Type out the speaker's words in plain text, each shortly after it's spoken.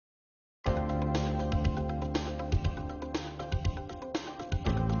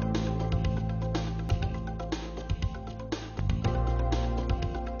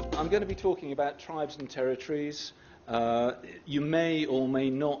going to be talking about tribes and territories. You may or may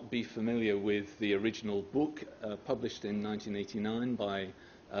not be familiar with the original book published in 1989 by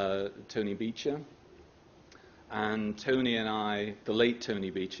Tony Beecher. And Tony and I, the late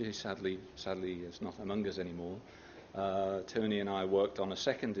Tony Beecher, who sadly is not among us anymore, Tony and I worked on a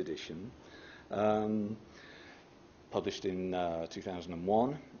second edition, published in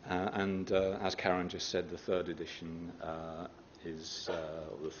 2001, and as Karen just said, the third edition is,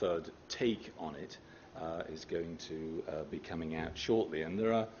 or the third take on it, is going to be coming out shortly. And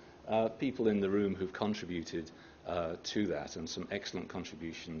there are people in the room who've contributed to that, and some excellent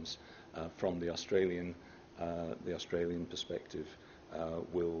contributions from the Australian perspective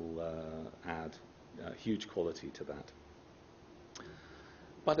will add huge quality to that.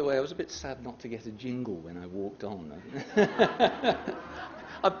 By the way, I was a bit sad not to get a jingle when I walked on.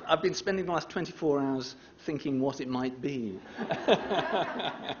 I've been spending the last 24 hours thinking what it might be.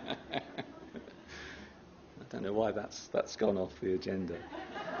 I don't know why that's gone off the agenda.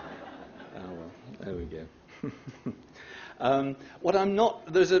 Oh well, there we go. What I'm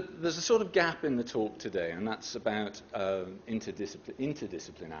not, there's a sort of gap in the talk today, and that's about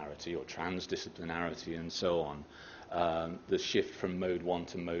interdisciplinarity or transdisciplinarity and so on. The shift from mode 1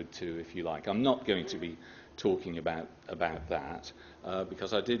 to mode 2, if you like. I'm not going to be talking about that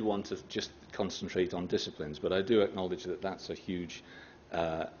because I did want to just concentrate on disciplines, but I do acknowledge that that's a huge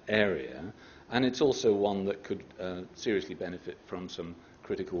area, and it's also one that could seriously benefit from some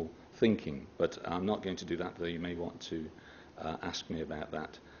critical thinking. But I'm not going to do that, though you may want to ask me about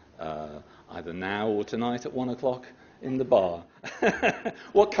that either now or tonight at 1 o'clock in the bar.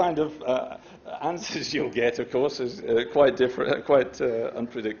 What kind of answers you'll get, of course, is quite different, quite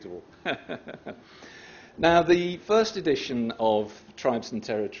unpredictable. Now, the first edition of Tribes and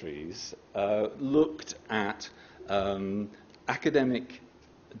Territories looked at academic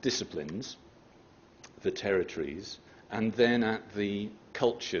disciplines, the territories, and then at the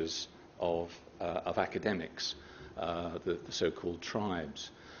cultures of academics, the so-called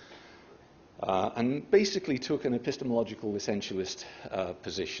tribes. And basically took an epistemological essentialist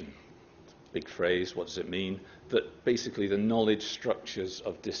position. Big phrase, what does it mean? That basically the knowledge structures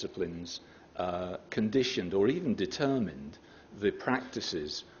of disciplines conditioned or even determined the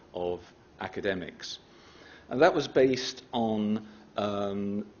practices of academics. And that was based on a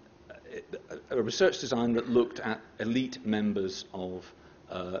research design that looked at elite members of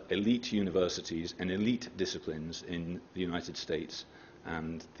elite universities and elite disciplines in the United States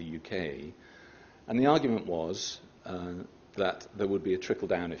and the UK. And the argument was that there would be a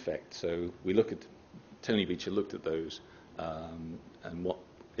trickle-down effect. So we look at, Tony Beecher looked at those and what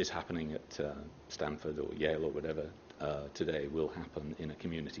is happening at Stanford or Yale or whatever today will happen in a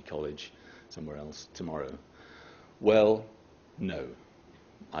community college somewhere else tomorrow. Well, no,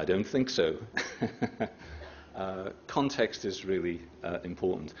 I don't think so. Context is really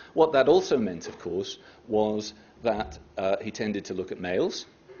important. What that also meant, of course, was that he tended to look at males,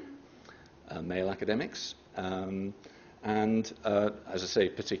 male academics, and, as I say,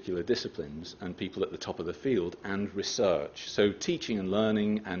 particular disciplines and people at the top of the field and research. So teaching and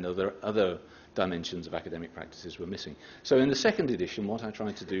learning and other dimensions of academic practices were missing. So in the second edition, what I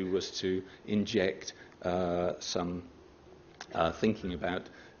tried to do was to inject some thinking about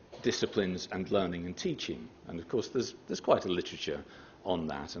disciplines and learning and teaching. And of course, there's quite a literature on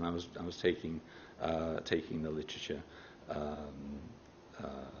that, and I was taking the literature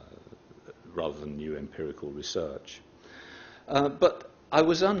rather than new empirical research. But I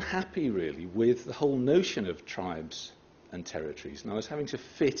was unhappy, really, with the whole notion of tribes and territories, and I was having to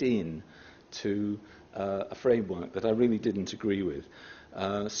fit in to a framework that I really didn't agree with.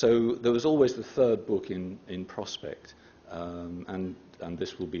 So there was always the third book in prospect, and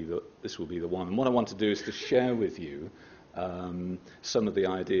this will be the one. And what I want to do is to share with you some of the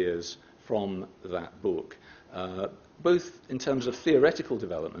ideas from that book, both in terms of theoretical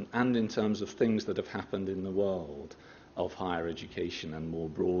development and in terms of things that have happened in the world of higher education and more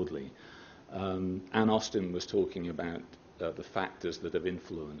broadly. Anne Austen was talking about the factors that have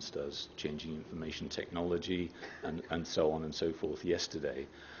influenced us, changing information technology and so on and so forth yesterday.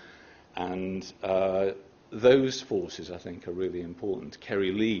 And those forces, I think, are really important.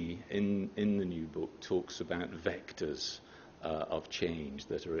 Kerry Lee, in the new book, talks about vectors of change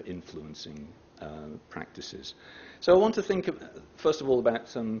that are influencing practices. So I want to think, first of all, about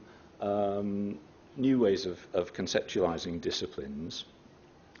some new ways of conceptualizing disciplines.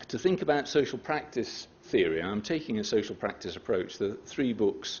 To think about social practice theory, I'm taking a social practice approach. The three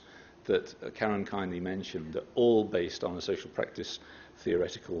books that Karen kindly mentioned are all based on a social practice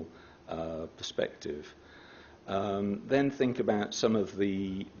theoretical perspective. Then think about some of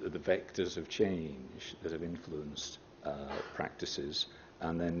the vectors of change that have influenced practices,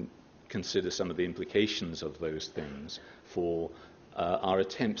 and then consider some of the implications of those things for our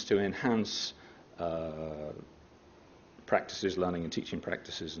attempts to enhance practices, learning and teaching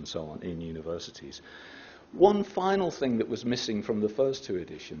practices and so on in universities. One final thing that was missing from the first two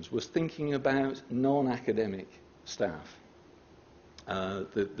editions was thinking about non-academic staff.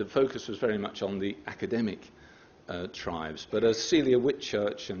 The focus was very much on the academic tribes, but as Celia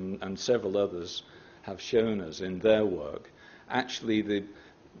Whitchurch and several others have shown us in their work, actually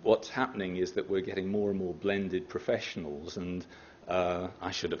what's happening is that we're getting more and more blended professionals, and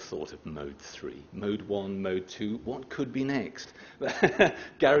I should have thought of mode 3. Mode 1, mode 2, what could be next?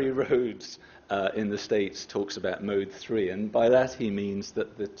 Gary Rhodes in the States talks about mode 3, and by that he means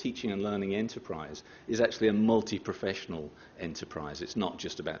that the teaching and learning enterprise is actually a multi-professional enterprise. It's not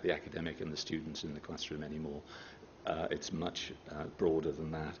just about the academic and the students in the classroom anymore. It's much broader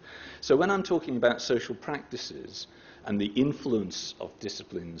than that. So when I'm talking about social practices and the influence of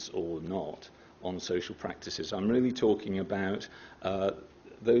disciplines or not on social practices, I'm really talking about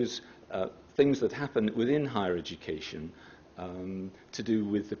those things that happen within higher education to do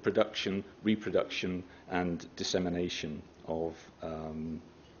with the production, reproduction, and dissemination of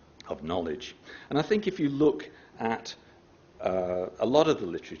knowledge. And I think if you look at a lot of the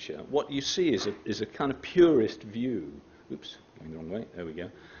literature, what you see is a kind of purist view. Oops, going the wrong way. There we go.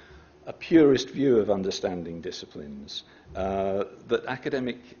 A purist view of understanding disciplines. That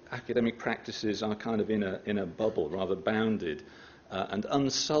academic practices are kind of in a bubble, rather bounded and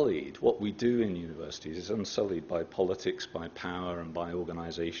unsullied. What we do in universities is unsullied by politics, by power, and by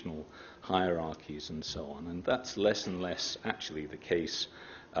organizational hierarchies and so on. And that's less and less actually the case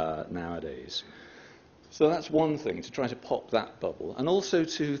nowadays. So that's one thing, to try to pop that bubble, and also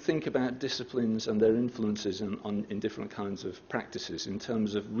to think about disciplines and their influences in different kinds of practices in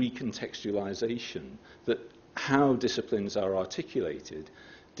terms of recontextualization, that how disciplines are articulated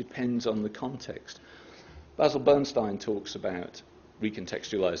depends on the context. Basil Bernstein talks about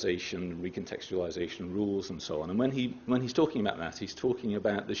recontextualization rules and so on, and when he's talking about that, he's talking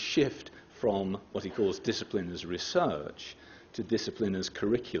about the shift from what he calls discipline as research to discipline as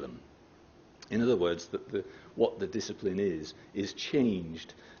curriculum. In other words, that what the discipline is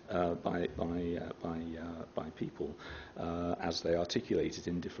changed by people as they articulate it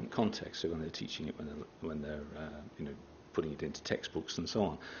in different contexts. So when they're teaching it, when they're putting it into textbooks and so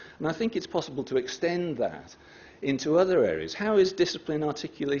on. And I think it's possible to extend that into other areas. How is discipline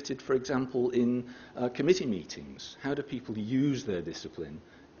articulated, for example, in committee meetings? How do people use their discipline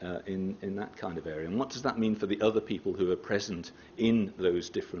in that kind of area? And what does that mean for the other people who are present in those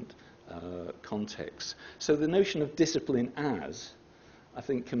different contexts? So the notion of discipline as, I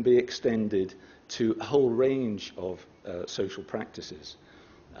think, can be extended to a whole range of social practices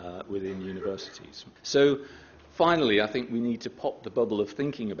within universities. So finally, I think we need to pop the bubble of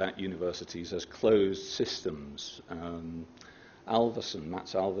thinking about universities as closed systems. Mats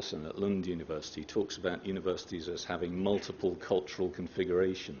Alverson at Lund University talks about universities as having multiple cultural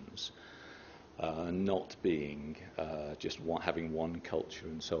configurations. Not being just having one culture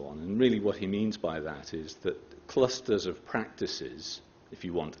and so on. And really what he means by that is that clusters of practices, if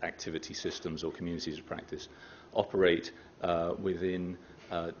you want activity systems or communities of practice, operate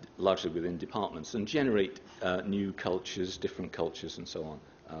largely within departments and generate new cultures, different cultures and so on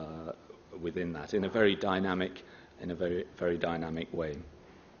within that in a very dynamic way.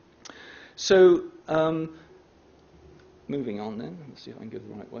 So moving on then, let's see if I can go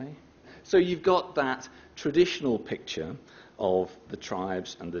the right way. So you've got that traditional picture of the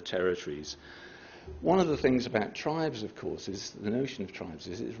tribes and the territories. One of the things about tribes, of course, is the notion of tribes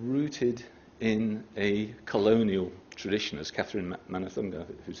is it's rooted in a colonial tradition, as Catherine Manathunga,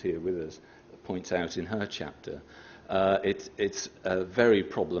 who's here with us, points out in her chapter. It's a very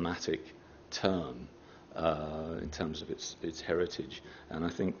problematic term in terms of its heritage, and I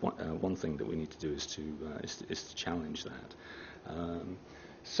think one thing that we need to do is to challenge that.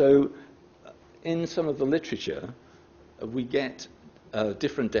 So in some of the literature, we get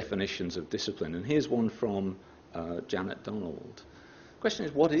different definitions of discipline, and here's one from Janet Donald. The question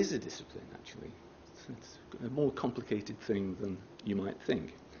is, what is a discipline, actually? It's a more complicated thing than you might think.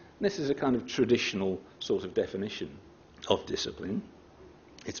 And this is a kind of traditional sort of definition of discipline.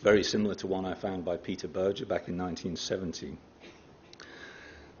 It's very similar to one I found by Peter Berger back in 1970.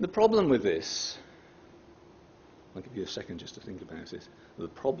 The problem with this, I'll give you a second just to think about it. The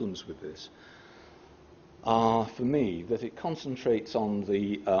problems with this are, for me, that it concentrates on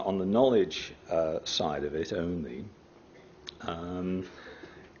the knowledge side of it only.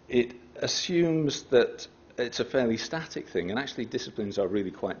 It assumes that it's a fairly static thing, and actually disciplines are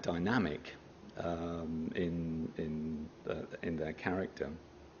really quite dynamic in their character.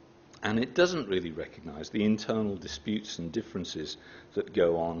 And it doesn't really recognise the internal disputes and differences that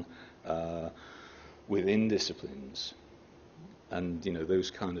go on within disciplines. And, you know,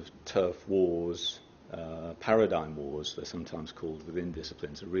 those kind of turf wars, paradigm wars, they're sometimes called within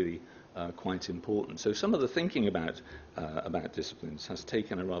disciplines, are really quite important. So some of the thinking about disciplines has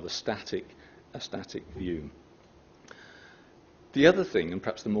taken a rather static view. The other thing, and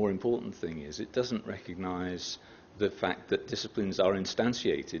perhaps the more important thing, is it doesn't recognise the fact that disciplines are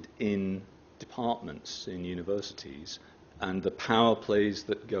instantiated in departments, in universities, and the power plays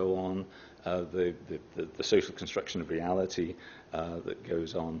that go on, the social construction of reality that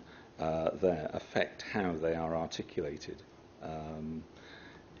goes on there affect how they are articulated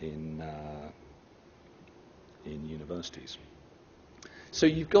in universities. So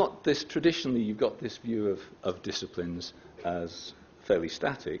traditionally you've got this view of disciplines as fairly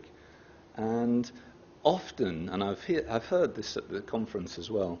static, and often, and I've heard this at the conference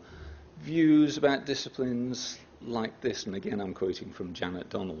as well, views about disciplines like this, and again I'm quoting from Janet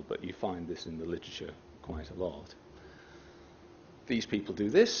Donald, but you find this in the literature quite a lot. These people do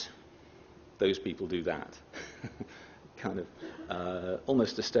this, those people do that. Kind of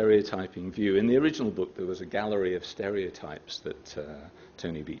almost a stereotyping view. In the original book there was a gallery of stereotypes that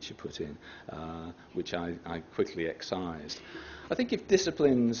Tony Beecher put in, which I quickly excised. I think if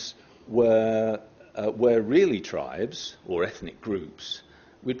disciplines were really tribes or ethnic groups,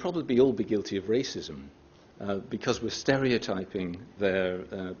 we'd probably all be guilty of racism because we're stereotyping their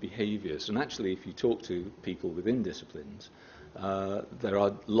behaviours. And actually, if you talk to people within disciplines, there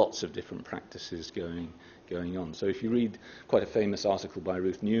are lots of different practices going on. So if you read quite a famous article by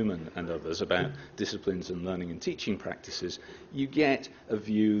Ruth Newman and others about disciplines and learning and teaching practices, you get a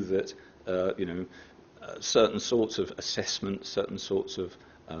view that certain sorts of assessment, certain sorts of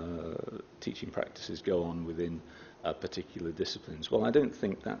teaching practices go on within particular disciplines. Well, I don't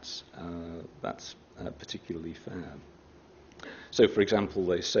think that's particularly fair. So, for example,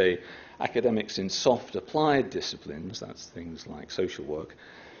 they say academics in soft applied disciplines, that's things like social work,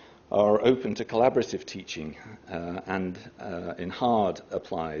 are open to collaborative teaching, and in hard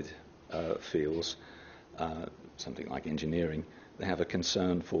applied fields, something like engineering, they have a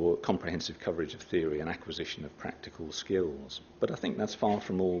concern for comprehensive coverage of theory and acquisition of practical skills. But I think that's far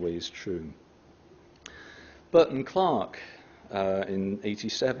from always true. Burton Clark in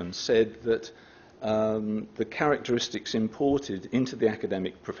 1987 said that the characteristics imported into the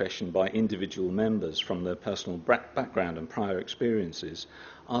academic profession by individual members from their personal background and prior experiences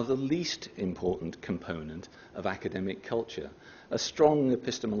are the least important component of academic culture. A strong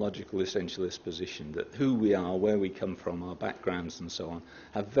epistemological essentialist position that who we are, where we come from, our backgrounds and so on,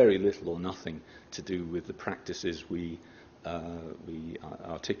 have very little or nothing to do with the practices we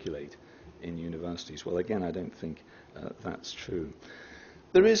articulate in universities. Well, again, I don't think that's true.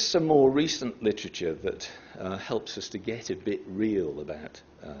 There is some more recent literature that helps us to get a bit real about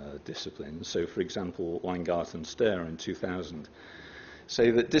disciplines. So, for example, Weingart and Ster in 2000 say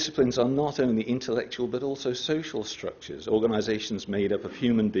that disciplines are not only intellectual but also social structures, organizations made up of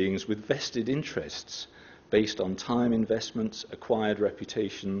human beings with vested interests based on time investments, acquired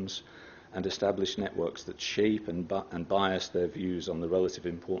reputations, and established networks that shape and bias their views on the relative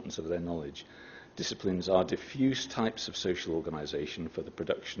importance of their knowledge. Disciplines are diffuse types of social organization for the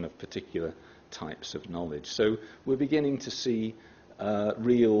production of particular types of knowledge. So we're beginning to see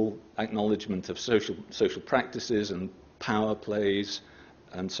real acknowledgement of social practices and power plays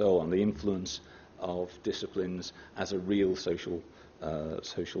and so on, the influence of disciplines as a real social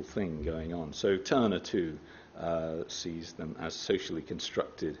thing going on. So Turner too sees them as socially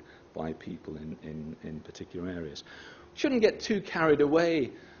constructed by people in particular areas. Shouldn't get too carried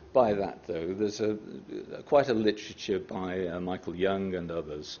away by that, though. There's quite a literature by Michael Young and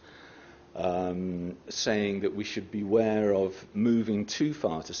others saying that we should beware of moving too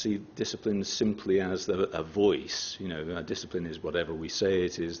far to see disciplines simply as a voice. You know, a discipline is whatever we say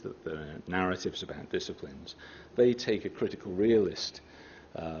it is, that there are narratives about disciplines. They take a critical realist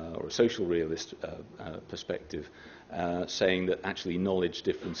or a social realist perspective, saying that actually knowledge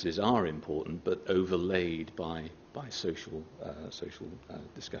differences are important, but overlaid by social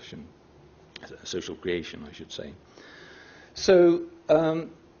discussion, social creation, I should say. So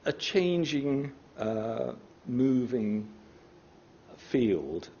a changing, moving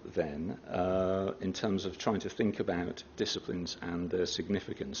field then in terms of trying to think about disciplines and their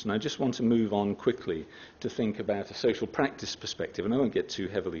significance. And I just want to move on quickly to think about a social practice perspective, and I won't get too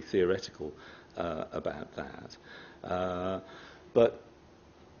heavily theoretical about that. But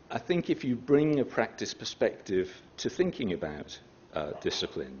I think if you bring a practice perspective to thinking about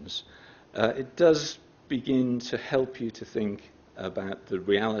disciplines, it does begin to help you to think about the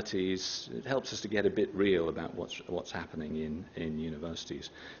realities. It helps us to get a bit real about what's happening in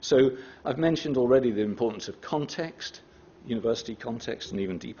universities. So I've mentioned already the importance of context, university context, and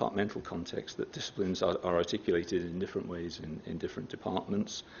even departmental context, that disciplines are articulated in different ways in different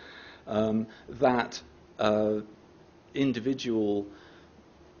departments, that individual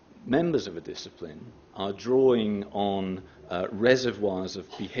members of a discipline are drawing on reservoirs of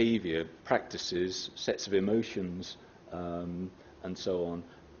behavior, practices, sets of emotions, and so on,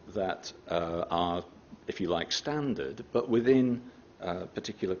 that are, if you like, standard, but within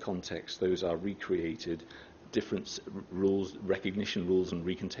particular contexts, those are recreated. Different rules, recognition rules and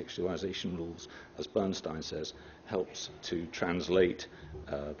recontextualization rules, as Bernstein says, helps to translate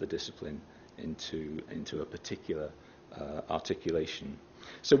the discipline into a particular articulation.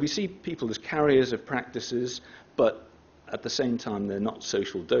 So we see people as carriers of practices, but at the same time they're not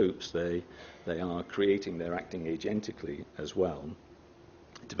social dopes. They are creating, they're acting agentically as well,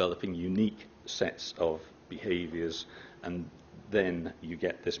 developing unique sets of behaviors, and then you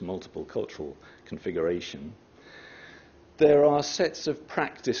get this multiple cultural configuration. There are sets of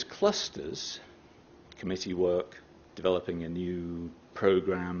practice clusters, committee work, developing a new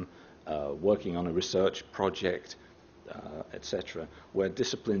program, working on a research project, etc., where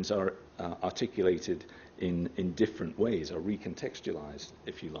disciplines are articulated in different ways, are recontextualized,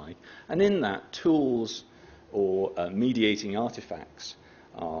 if you like. And in that, tools or mediating artifacts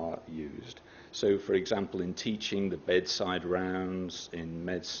are used. So, for example, in teaching, the bedside rounds; in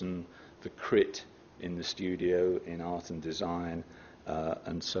medicine, the crit in the studio; in art and design,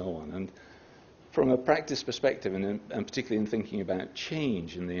 and so on. And from a practice perspective, and particularly in thinking about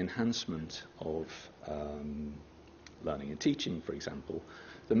change and the enhancement of learning and teaching, for example,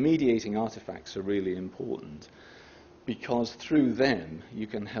 the mediating artifacts are really important, because through them you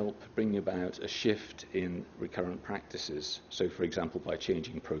can help bring about a shift in recurrent practices. So, for example, by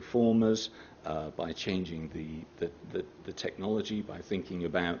changing proformas, by changing the technology, by thinking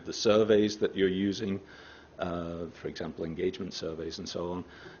about the surveys that you're using, for example, engagement surveys and so on,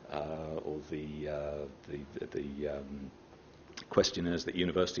 or the questionnaires that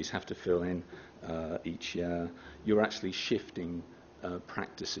universities have to fill in each year, you're actually shifting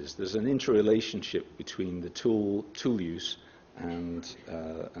practices. There's an interrelationship between the tool use and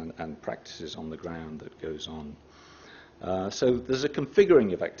practices on the ground that goes on. So there's a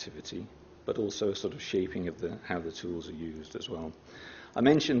configuring of activity, but also a sort of shaping of how the tools are used as well. I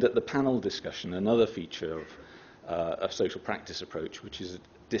mentioned at the panel discussion another feature of a social practice approach, which is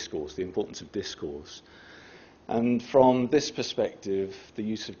discourse, the importance of discourse. And from this perspective, the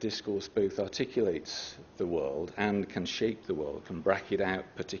use of discourse both articulates the world and can shape the world, can bracket out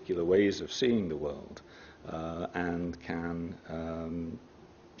particular ways of seeing the world, and can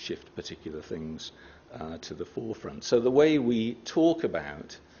shift particular things to the forefront. So the way we talk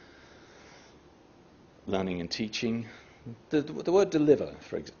about learning and teaching, the word deliver,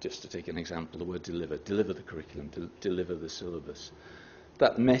 just to take an example, the word deliver the curriculum, deliver the syllabus,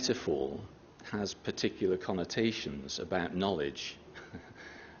 that metaphor has particular connotations about knowledge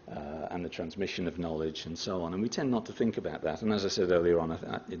and the transmission of knowledge and so on, and we tend not to think about that. And as I said earlier on,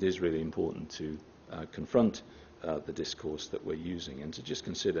 it is really important to confront the discourse that we're using, and to just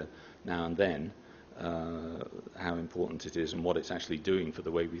consider now and then how important it is and what it's actually doing for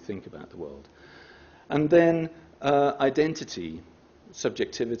the way we think about the world. And then identity,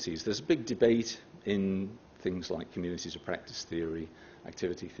 subjectivities. There's a big debate in things like communities of practice theory,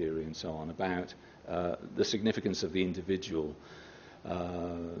 activity theory, and so on, about the significance of the individual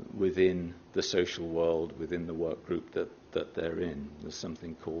within the social world, within the work group that they're in. There's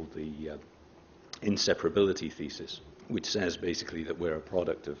something called the inseparability thesis, which says basically that we're a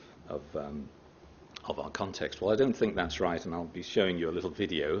product of our context. Well, I don't think that's right, and I'll be showing you a little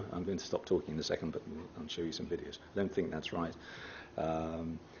video. I'm going to stop talking in a second, but I'll show you some videos. I don't think that's right.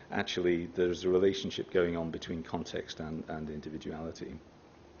 Actually, there's a relationship going on between context and individuality.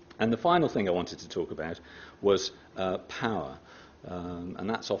 And the final thing I wanted to talk about was power. And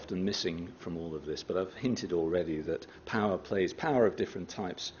that's often missing from all of this, but I've hinted already that power of different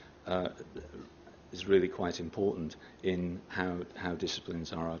types is really quite important in how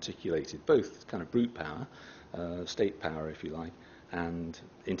disciplines are articulated, both kind of brute power, state power if you like, and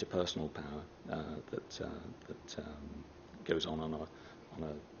interpersonal power that goes on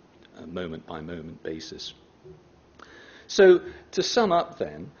a moment-by-moment basis. So to sum up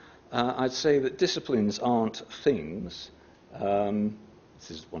then, I'd say that disciplines aren't things.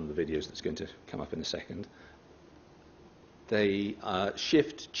 This is one of the videos that's going to come up in a second. they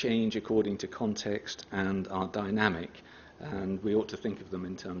shift, change according to context, and are dynamic. And we ought to think of them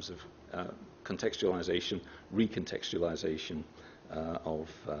in terms of contextualization, recontextualization of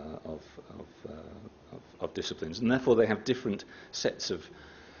disciplines. And therefore they have different sets of,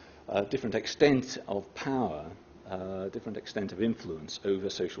 different extent of power, different extent of influence over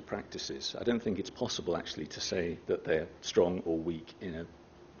social practices. I don't think it's possible actually to say that they're strong or weak in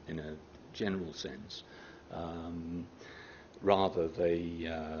a general sense. Rather,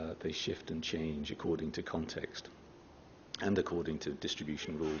 they shift and change according to context and according to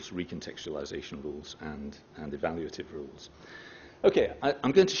distribution rules, recontextualization rules, and evaluative rules. Okay,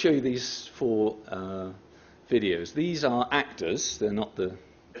 I'm going to show you these 4 videos. These are actors. They're not the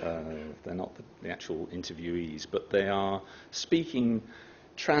actual interviewees, but they are speaking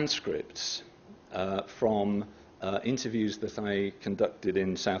transcripts from interviews that I conducted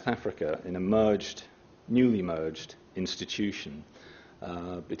in South Africa in a newly merged institution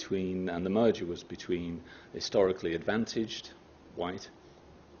and the merger was between historically advantaged white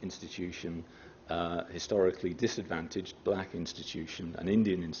institution, historically disadvantaged black institution, an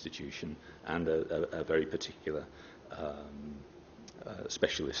Indian institution, and a very particular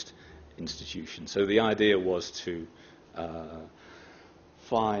specialist institution. So the idea was to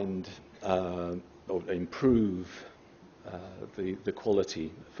find or improve the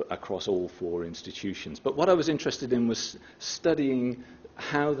quality across all 4 institutions. But what I was interested in was studying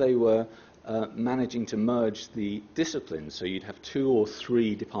how they were managing to merge the disciplines. So you'd have 2 or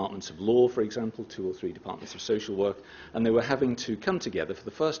 3 departments of law, for example, 2 or 3 departments of social work, and they were having to come together for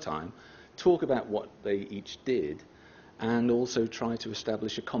the first time, talk about what they each did, and also try to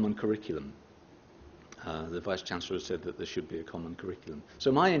establish a common curriculum. The Vice-Chancellor said that there should be a common curriculum.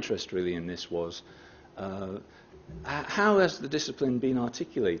 So my interest really in this was how has the discipline been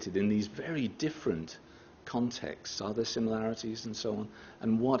articulated in these very different contexts? Are there similarities and so on?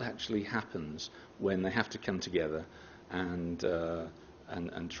 And what actually happens when they have to come together and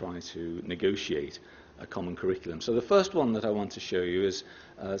try to negotiate a common curriculum? So the first one that I want to show you is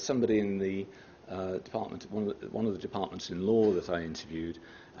somebody in the department, one of the departments in law that I interviewed,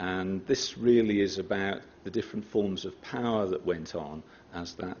 and this really is about the different forms of power that went on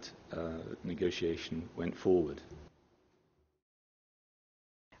as that negotiation went forward.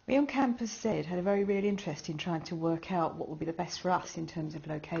 We on Campus Z had a very real interest in trying to work out what would be the best for us in terms of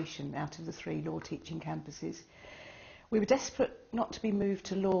location out of the 3 law teaching campuses. We were desperate not to be moved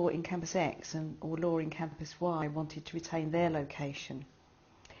to law in Campus X or law in Campus Y, wanted to retain their location.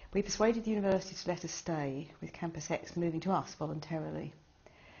 We persuaded the university to let us stay, with Campus X moving to us voluntarily.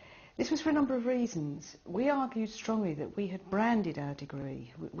 This was for a number of reasons. We argued strongly that we had branded our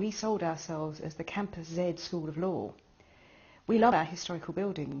degree. We sold ourselves as the Campus Z School of Law. We love our historical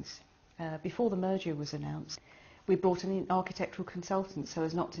buildings. Before the merger was announced, we brought in an architectural consultant so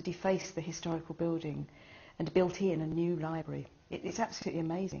as not to deface the historical building and built in a new library. It's absolutely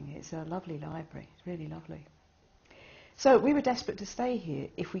amazing. It's a lovely library. It's really lovely. So we were desperate to stay here.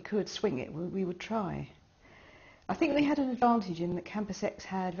 If we could swing it, we would try. I think we had an advantage in that Campus X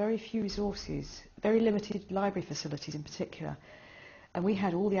had very few resources, very limited library facilities in particular, and we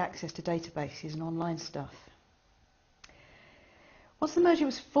had all the access to databases and online stuff. Once the merger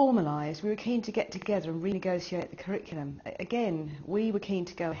was formalised, we were keen to get together and renegotiate the curriculum. Again, we were keen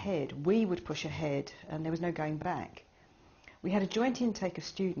to go ahead. We would push ahead, and there was no going back. We had a joint intake of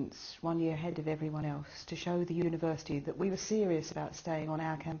students 1 year ahead of everyone else to show the university that we were serious about staying on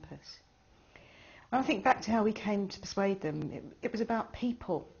our campus. When I think back to how we came to persuade them, it was about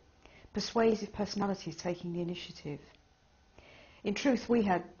people, persuasive personalities taking the initiative. In truth, we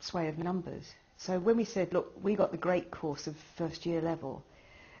had sway of numbers. So when we said, look, we got the great course of first year level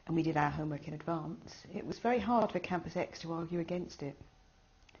and we did our homework in advance, it was very hard for Campus X to argue against it.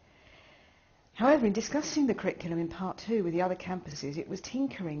 However, in discussing the curriculum in part 2 with the other campuses, it was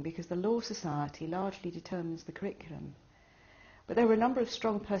tinkering because the Law Society largely determines the curriculum. But there were a number of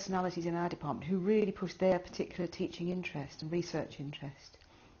strong personalities in our department who really pushed their particular teaching interest and research interest.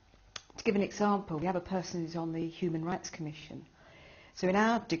 To give an example, we have a person who's on the Human Rights Commission. So in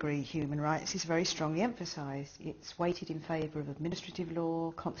our degree, human rights is very strongly emphasised. It's weighted in favour of administrative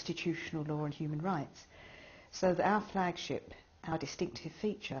law, constitutional law and human rights. So that our flagship, our distinctive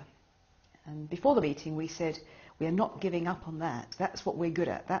feature. And before the meeting we said, we are not giving up on that. That's what we're good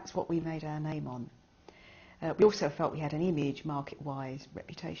at. That's what we made our name on. We also felt we had an image market-wise,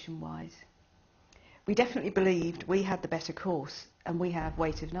 reputation-wise. We definitely believed we had the better course and we have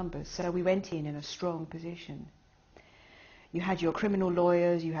weight of numbers. So we went in a strong position. You had your criminal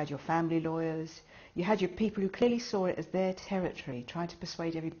lawyers, you had your family lawyers, you had your people who clearly saw it as their territory, trying to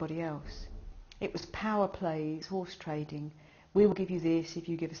persuade everybody else. It was power plays, horse trading. We will give you this if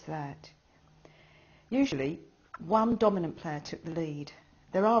you give us that. Usually, one dominant player took the lead.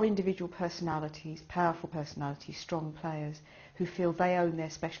 There are individual personalities, powerful personalities, strong players, who feel they own their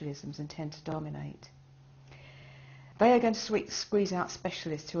specialisms and tend to dominate. They are going to squeeze out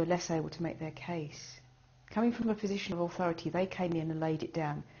specialists who are less able to make their case. Coming from a position of authority, they came in and laid it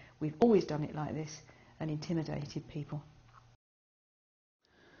down. We've always done it like this, and intimidated people.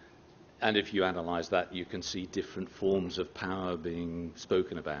 And if you analyse that, you can see different forms of power being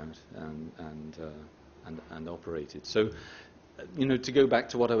spoken about and operated. So, to go back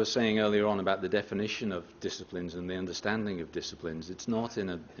to what I was saying earlier on about the definition of disciplines and the understanding of disciplines, it's not in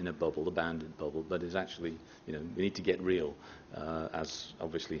a bubble, a bounded bubble, but is actually, we need to get real, as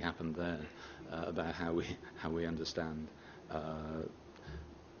obviously happened there, about how we understand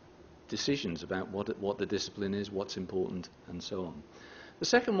decisions about what the discipline is, what's important, and so on. The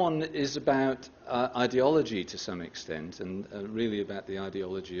second one is about ideology to some extent, and really about the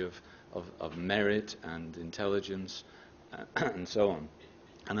ideology of merit and intelligence and so on.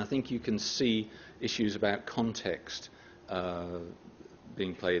 And I think you can see issues about context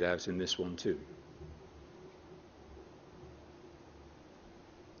being played out in this one too.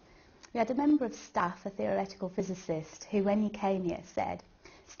 We had a member of staff, a theoretical physicist, who when he came here said,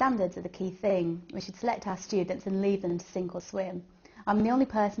 standards are the key thing. We should select our students and leave them to sink or swim. I'm the only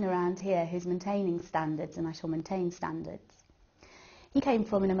person around here who's maintaining standards, and I shall maintain standards. He came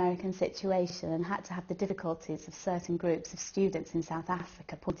from an American situation and had to have the difficulties of certain groups of students in South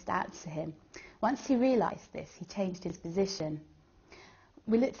Africa pointed out to him. Once he realised this, he changed his position.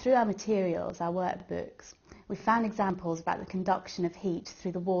 We looked through our materials, our workbooks. We found examples about the conduction of heat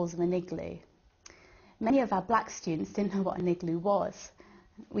through the walls of an igloo. Many of our black students didn't know what an igloo was.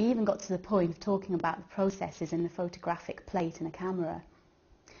 We even got to the point of talking about the processes in the photographic plate and a camera.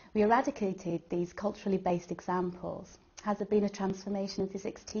 We eradicated these culturally based examples. Has there been a transformation in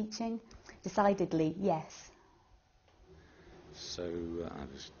physics teaching? Decidedly, yes. So I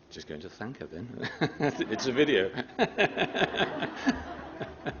was just going to thank her then. It's a video.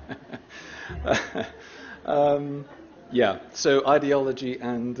 Yeah, so ideology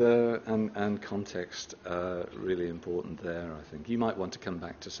and context are really important there, I think. You might want to come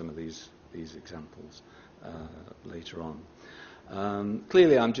back to some of these examples later on.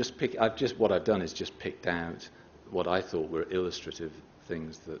 Clearly, what I've done is just picked out what I thought were illustrative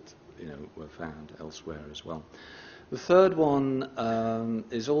things that were found elsewhere as well. The third one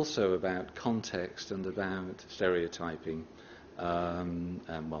is also about context and about stereotyping.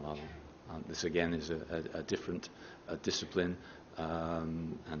 This again is a different discipline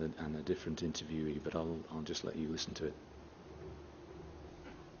and a different interviewee, but I'll just let you listen to it.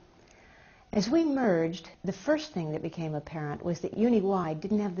 As we merged, the first thing that became apparent was that Uni-Y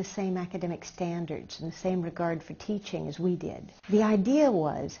didn't have the same academic standards and the same regard for teaching as we did. The idea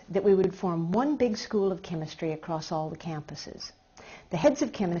was that we would form one big school of chemistry across all the campuses. The heads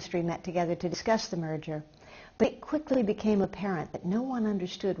of chemistry met together to discuss the merger, but it quickly became apparent that no one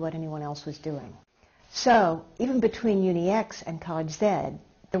understood what anyone else was doing. So, even between Uni-X and College Z,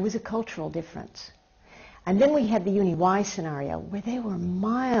 there was a cultural difference. And then we had the Uni-Y scenario where they were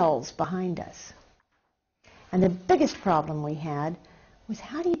miles behind us. And the biggest problem we had was,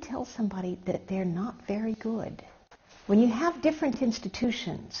 how do you tell somebody that they're not very good? When you have different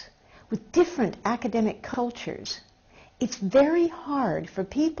institutions with different academic cultures, it's very hard for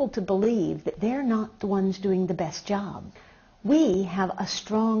people to believe that they're not the ones doing the best job. We have a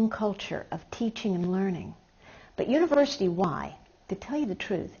strong culture of teaching and learning, but University Y, to tell you the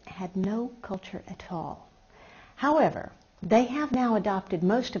truth, had no culture at all. However, they have now adopted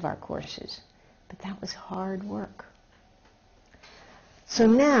most of our courses, but that was hard work. So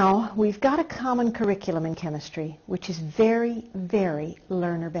now we've got a common curriculum in chemistry, which is very, very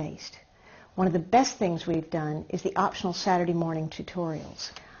learner-based. One of the best things we've done is the optional Saturday morning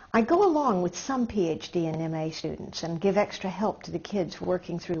tutorials. I go along with some PhD and MA students and give extra help to the kids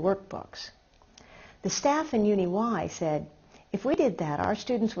working through workbooks. The staff in Uni-Y said, if we did that, our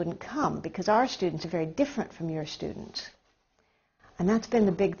students wouldn't come because our students are very different from your students. And that's been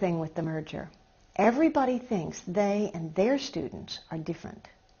the big thing with the merger. Everybody thinks they and their students are different.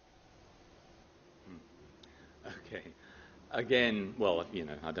 Okay. Again, well,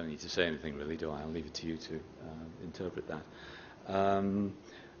 I don't need to say anything really, do I? I'll leave it to you to interpret that.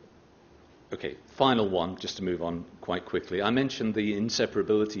 Okay, final one, just to move on quite quickly. I mentioned the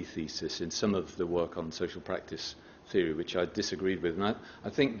inseparability thesis in some of the work on social practice theory, which I disagreed with. And I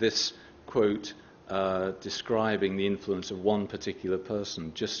think this quote describing the influence of one particular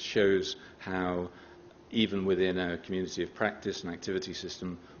person just shows how even within a community of practice, an activity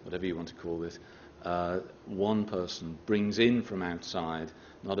system, whatever you want to call it, one person brings in from outside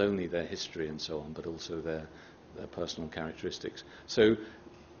not only their history and so on, but also their personal characteristics. So,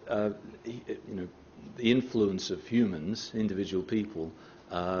 the influence of humans, individual people,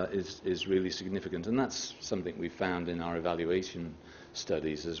 is really significant, and that's something we found in our evaluation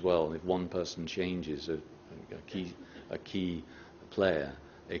studies as well. If one person changes a key player,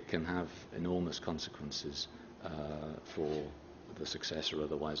 it can have enormous consequences for the success or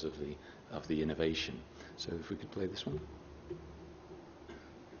otherwise of the innovation. So, if we could play this one.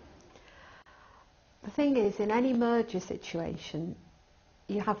 The thing is, in any merger situation,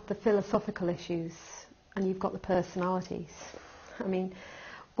 you have the philosophical issues and you've got the personalities. I mean,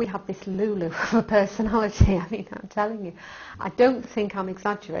 we have this Lulu of a personality. I mean, I'm telling you, I don't think I'm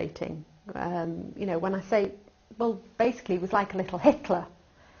exaggerating. When I say, well, basically it was like a little Hitler.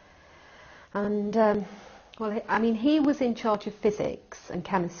 And, he was in charge of physics and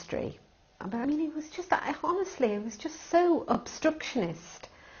chemistry. But, he was just, honestly, it was just so obstructionist.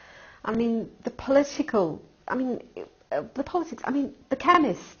 The politics, the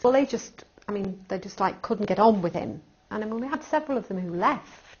chemists, well, they just couldn't get on with him. And we had several of them who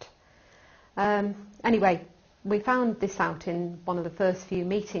left. Anyway, we found this out in one of the first few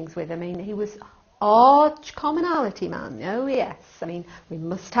meetings with him. He was arch commonality man. Oh yes, we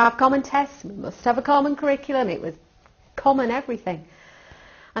must have common tests, we must have a common curriculum. It was common everything.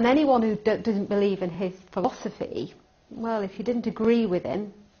 And anyone who didn't believe in his philosophy, well, if you didn't agree with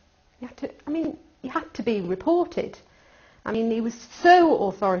him, you had to be reported. He was so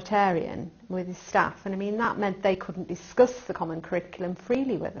authoritarian with his staff, and that meant they couldn't discuss the common curriculum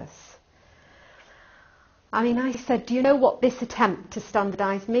freely with us. I said, do you know what this attempt to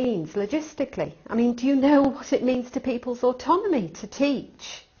standardise means logistically? Do you know what it means to people's autonomy to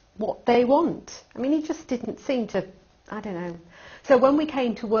teach what they want? He just didn't seem to, I don't know. So when we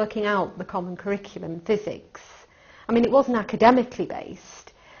came to working out the common curriculum, physics, it wasn't academically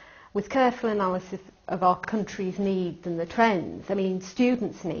based. With careful analysis of our country's needs and the trends,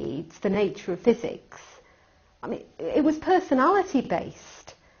 students' needs, the nature of physics, it was personality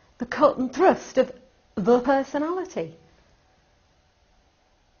based, the cut and thrust of the personality.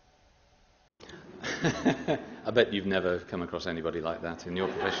 I bet you've never come across anybody like that in your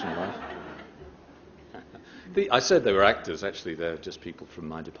professional life. I said they were actors, actually they're just people from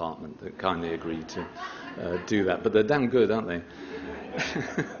my department that kindly agreed to do that, but they're damn good, aren't they?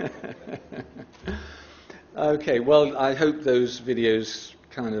 Okay, well, I hope those videos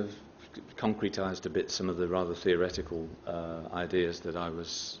kind of concretized a bit some of the rather theoretical ideas that I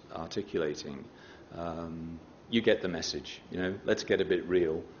was articulating. You get the message, let's get a bit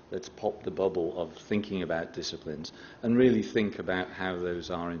real, let's pop the bubble of thinking about disciplines and really think about how those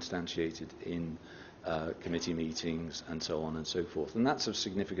are instantiated in committee meetings and so on and so forth. And that's of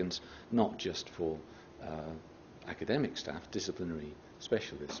significance not just for academic staff, disciplinary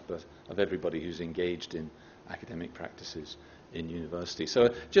specialists, but of everybody who's engaged in academic practices in university.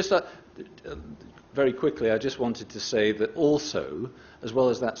 So just very quickly, I just wanted to say that also, as well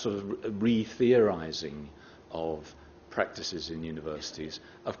as that sort of re-theorizing of practices in universities,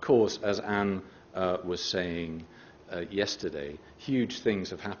 of course, as Anne was saying yesterday, huge things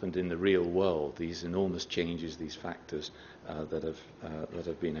have happened in the real world, these enormous changes, these factors that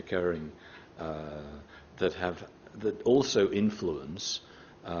have been occurring that also influence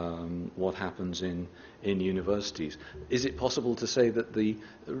what happens in universities. Is it possible to say that the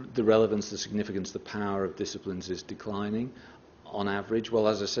relevance, the significance, the power of disciplines is declining on average? Well,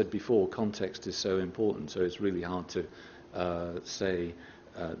 as I said before, context is so important, so it's really hard to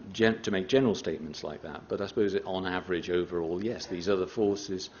to make general statements like that. But I suppose on average, overall, yes, these other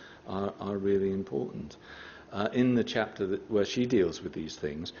forces are really important. In the chapter where she deals with these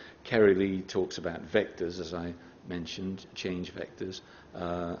things, Kerry Lee talks about vectors, as I mentioned, change vectors,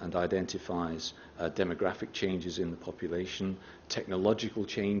 and identifies demographic changes in the population, technological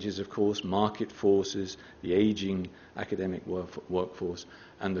changes, of course, market forces, the aging academic workforce,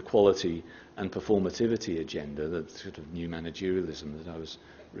 and the quality and performativity agenda, that sort of new managerialism that I was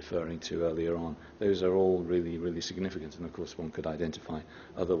referring to earlier on. Those are all really, really significant, and of course one could identify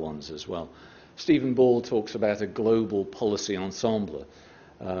other ones as well. Stephen Ball talks about a global policy ensemble,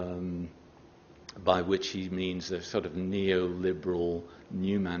 by which he means a sort of neoliberal,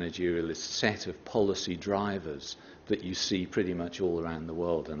 new managerialist set of policy drivers that you see pretty much all around the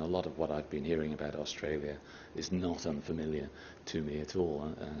world. And a lot of what I've been hearing about Australia is not unfamiliar to me at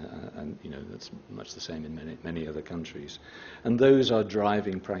all. And that's much the same in many other countries. And those are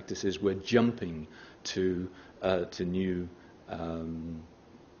driving practices. We're jumping to new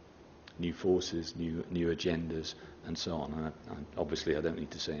new forces, new agendas, and so on. Obviously, I don't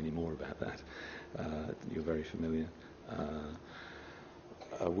need to say any more about that. You're very familiar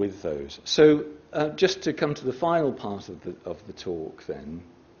with those. So, just to come to the final part of the talk, then,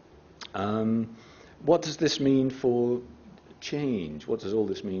 what does this mean for change? What does all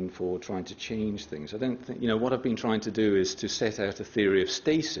this mean for trying to change things? I don't think, what I've been trying to do is to set out a theory of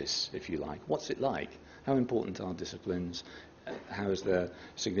stasis, if you like. What's it like? How important are disciplines? How is their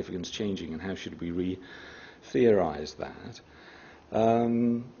significance changing, and how should we re-theorize that?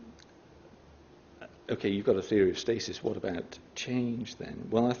 Okay, you've got a theory of stasis. What about change then?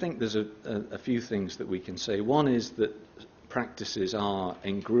 Well, I think there's a few things that we can say. One is that practices are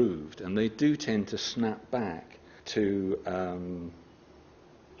engrooved, and they do tend to snap back to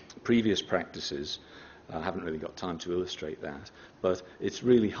previous practices. I haven't really got time to illustrate that, but it's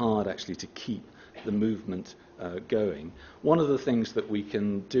really hard actually to keep the movement going. One of the things that we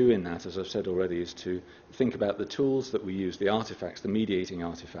can do in that, as I've said already, is to think about the tools that we use, the artifacts, the mediating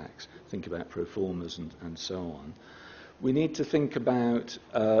artifacts, think about proformas and so on. We need to think about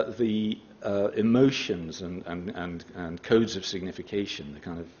the emotions and codes of signification, the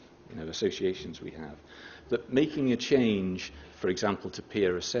kind of associations we have. That making a change, for example, to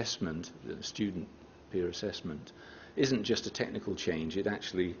peer assessment, student peer assessment, isn't just a technical change. It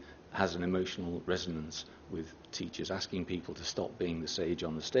actually has an emotional resonance with teachers, asking people to stop being the sage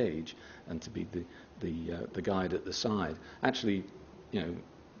on the stage and to be the guide at the side. Actually,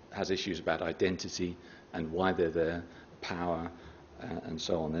 has issues about identity and why they're there, power, and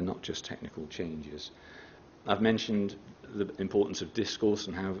so on. They're not just technical changes. I've mentioned the importance of discourse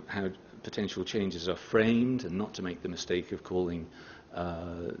and how potential changes are framed, and not to make the mistake of calling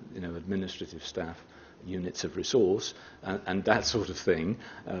administrative staff units of resource and that sort of thing,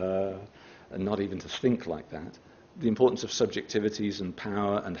 and not even to think like that. The importance of subjectivities and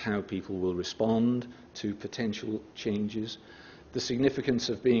power and how people will respond to potential changes. The significance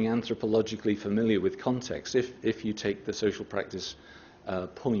of being anthropologically familiar with context. If you take the social practice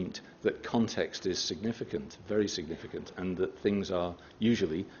point that context is significant, very significant, and that things are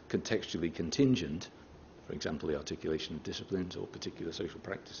usually contextually contingent, for example, the articulation of disciplines or particular social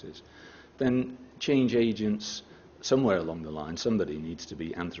practices, then change agents, somewhere along the line, somebody needs to be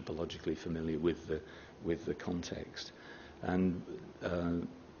anthropologically familiar with the context. And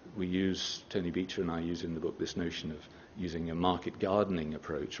we use, Tony Beecher and I use in the book, this notion of using a market gardening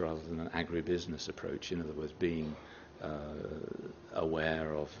approach rather than an agribusiness approach, in other words, being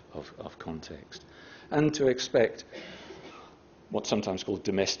aware of context. And to expect what's sometimes called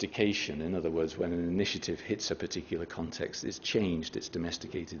domestication. In other words, when an initiative hits a particular context, it's changed, it's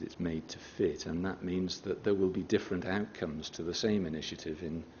domesticated, it's made to fit, and that means that there will be different outcomes to the same initiative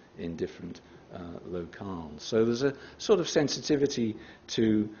in different locales. So there's a sort of sensitivity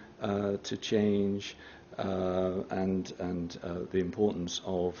to change and the importance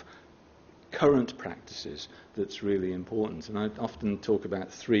of current practices that's really important. And I often talk about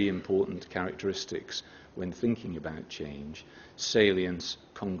three important characteristics when thinking about change: salience,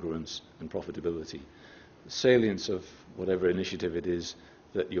 congruence, and profitability. The salience of whatever initiative it is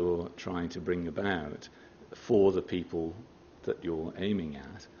that you're trying to bring about for the people that you're aiming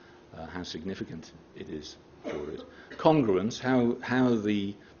at, how significant it is for it. Congruence, how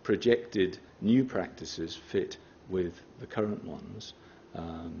the projected new practices fit with the current ones,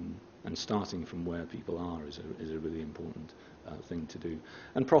 and starting from where people are is a really important thing to do.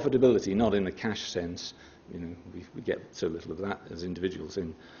 And profitability, not in the cash sense, we get so little of that as individuals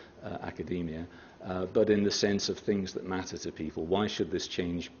in academia, but in the sense of things that matter to people. Why should this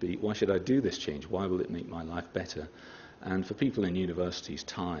change be? Why should I do this change? Why will it make my life better? And for people in universities,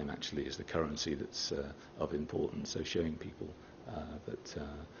 time actually is the currency that's of importance. So showing people that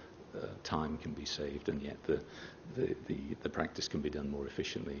time can be saved, and yet the practice can be done more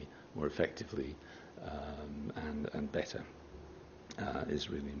efficiently, more effectively, and better is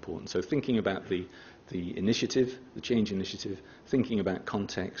really important. So thinking about the initiative, the change initiative, thinking about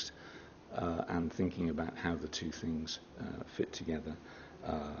context, and thinking about how the two things fit together,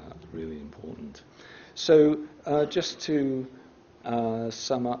 really important. So just to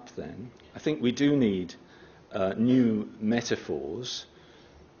sum up then, I think we do need new metaphors.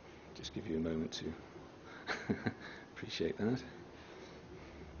 Just give you a moment to appreciate that.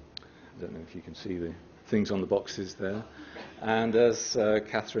 I don't know if you can see the things on the boxes there. And as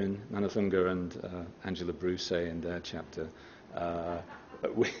Catherine Manathunga and Angela Bruce say in their chapter,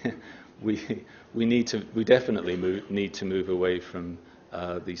 we definitely need to move away from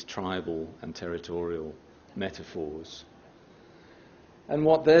these tribal and territorial metaphors. And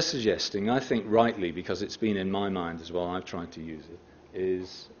what they're suggesting, I think rightly, because it's been in my mind as well, I've tried to use it,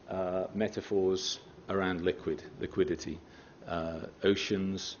 is metaphors around liquidity,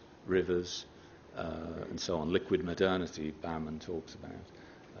 oceans, rivers, and so on. Liquid modernity, Bamber talks about.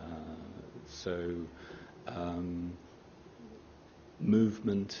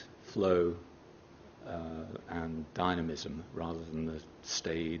 Movement, flow, and dynamism, rather than the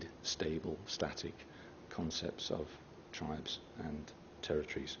stable, static concepts of tribes and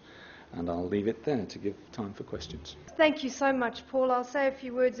territories. And I'll leave it there to give time for questions. Thank you so much, Paul. I'll say a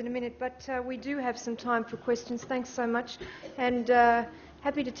few words in a minute, but we do have some time for questions. Thanks so much. And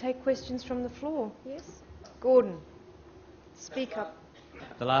happy to take questions from the floor. Yes? Gordon, speak up.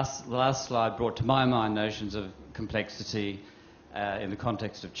 The last slide brought to my mind notions of complexity in the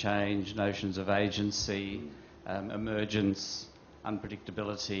context of change, notions of agency, emergence,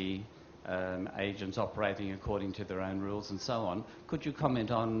 unpredictability, agents operating according to their own rules and so on. Could you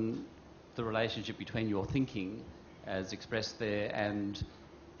comment on the relationship between your thinking as expressed there and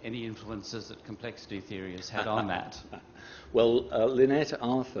any influences that complexity theory has had on that? Well, Lynette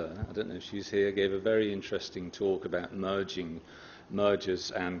Arthur, I don't know if she's here, gave a very interesting talk about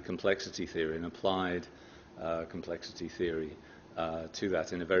mergers and complexity theory and applied complexity theory to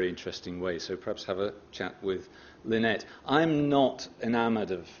that in a very interesting way. So perhaps have a chat with Lynette. I'm not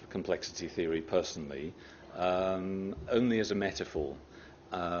enamoured of complexity theory personally, only as a metaphor.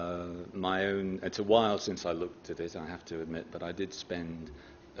 It's a while since I looked at it, I have to admit, but I did spend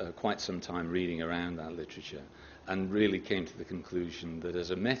quite some time reading around that literature and really came to the conclusion that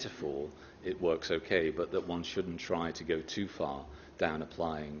as a metaphor it works okay, but that one shouldn't try to go too far down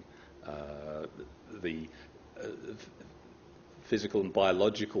applying the physical and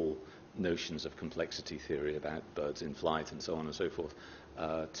biological notions of complexity theory about birds in flight and so on and so forth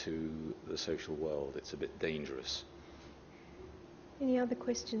to the social world. It's a bit dangerous. Any other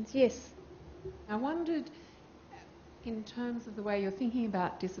questions? Yes. I wondered, in terms of the way you're thinking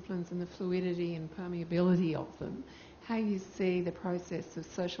about disciplines and the fluidity and permeability of them, how you see the process of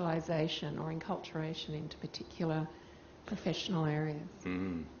socialisation or enculturation into particular professional areas.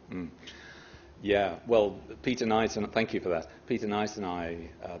 Yeah, well, Peter Knight, and thank you for that. Peter Knight and I,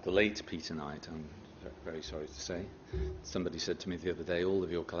 the late Peter Knight, I'm very sorry to say, somebody said to me the other day, all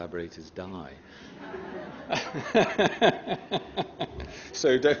of your collaborators die.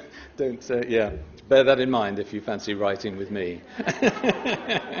 So don't bear that in mind if you fancy writing with me.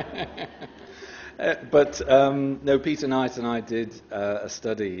 No, Peter Knight and I did a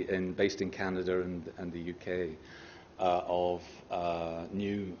study based in Canada and the UK of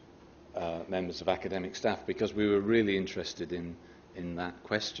new members of academic staff, because we were really interested in that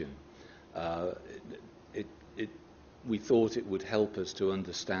question. We thought it would help us to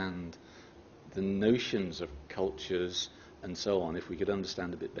understand the notions of cultures and so on, if we could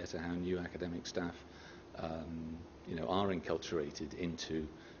understand a bit better how new academic staff are enculturated into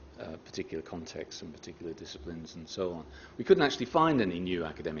particular contexts and particular disciplines and so on. We couldn't actually find any new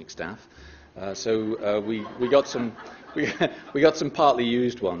academic staff, so we got some we got some partly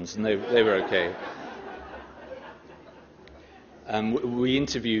used ones, and they were okay. We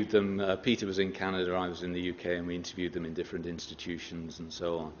interviewed them. Peter was in Canada, I was in the UK, and we interviewed them in different institutions and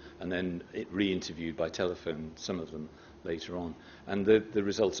so on, and then re-interviewed by telephone some of them later on. And the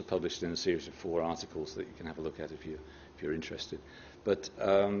results are published in a series of 4 articles that you can have a look at if you're interested. But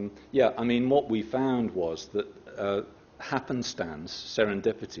what we found was that happenstance,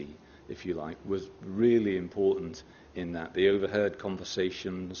 serendipity, if you like, was really important in that. The overheard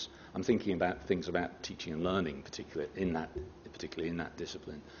conversations, I'm thinking about things about teaching and learning, particularly in that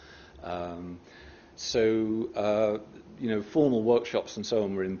discipline. Formal workshops and so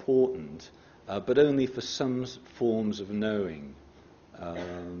on were important, but only for some forms of knowing.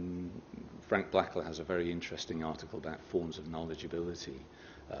 Frank Blackler has a very interesting article about forms of knowledgeability,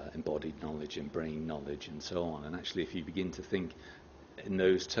 embodied knowledge and brain knowledge and so on. And actually, if you begin to think in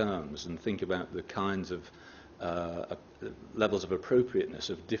those terms and think about the kinds of levels of appropriateness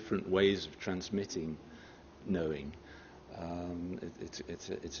of different ways of transmitting knowing,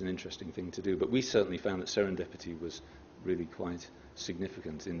 it's an interesting thing to do. But we certainly found that serendipity was really quite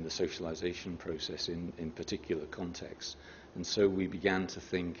significant in the socialization process in particular contexts. And so we began to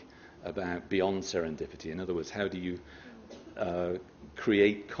think about beyond serendipity. In other words, how do you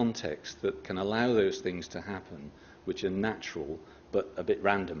create context that can allow those things to happen, which are natural but a bit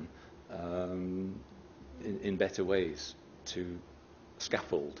random, in better ways to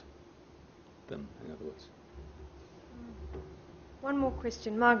scaffold them, in other words. One more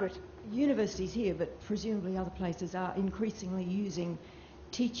question. Margaret. Universities here, but presumably other places, are increasingly using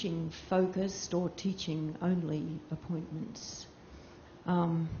teaching-focused or teaching-only appointments.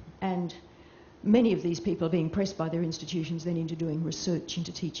 And many of these people are being pressed by their institutions then into doing research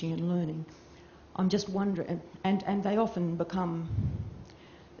into teaching and learning. I'm just wondering, and they often become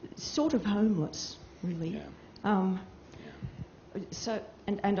sort of homeless, really. Yeah. So,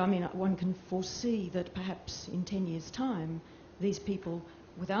 and I mean, one can foresee that perhaps in 10 years' time, these people,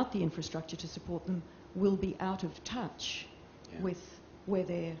 without the infrastructure to support them, will be out of touch with where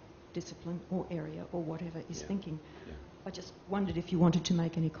their discipline or area or whatever is thinking. Yeah. I just wondered if you wanted to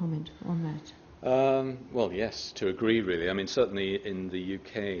make any comment on that. Well, yes, to agree, really. I mean, certainly in the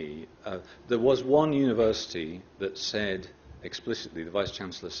UK, there was one university that said explicitly, the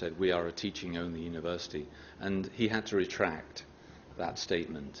Vice-Chancellor said, we are a teaching-only university, and he had to retract that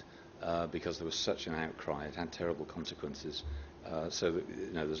statement because there was such an outcry. It had terrible consequences. So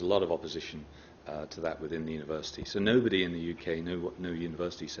that, there's a lot of opposition to that within the university. So nobody in the UK, no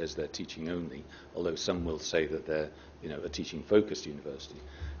university says they're teaching only, although some will say that they're a teaching-focused university,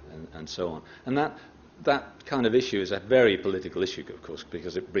 and so on. And that kind of issue is a very political issue, of course,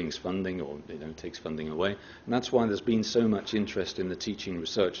 because it brings funding or takes funding away. And that's why there's been so much interest in the teaching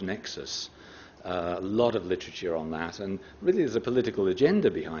research nexus. A lot of literature on that, and really there's a political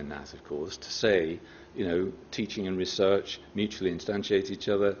agenda behind that, of course, to say, teaching and research mutually instantiate each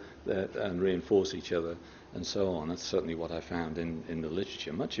other and reinforce each other, and so on. That's certainly what I found in the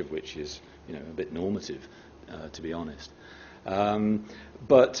literature, much of which is, a bit normative, to be honest.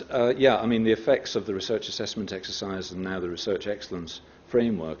 But the effects of the research assessment exercise and now the research excellence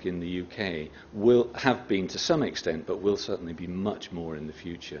framework in the UK have been to some extent, but will certainly be much more in the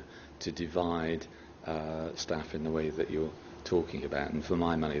future, to divide staff in the way that you're talking about. And for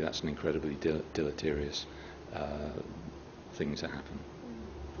my money, that's an incredibly deleterious thing to happen.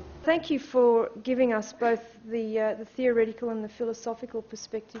 Thank you for giving us both the theoretical and the philosophical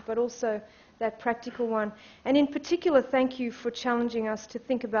perspective, but also that practical one. And in particular, thank you for challenging us to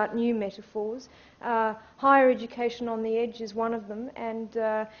think about new metaphors. Higher education on the edge is one of them,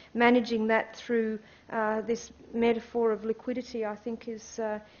 and managing that through this metaphor of liquidity, I think,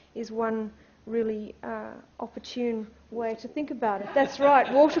 is one really opportune way to think about it. That's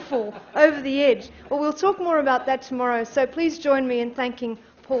right, waterfall, over the edge. Well, we'll talk more about that tomorrow, so please join me in thanking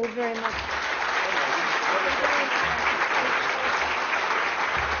Paul very much.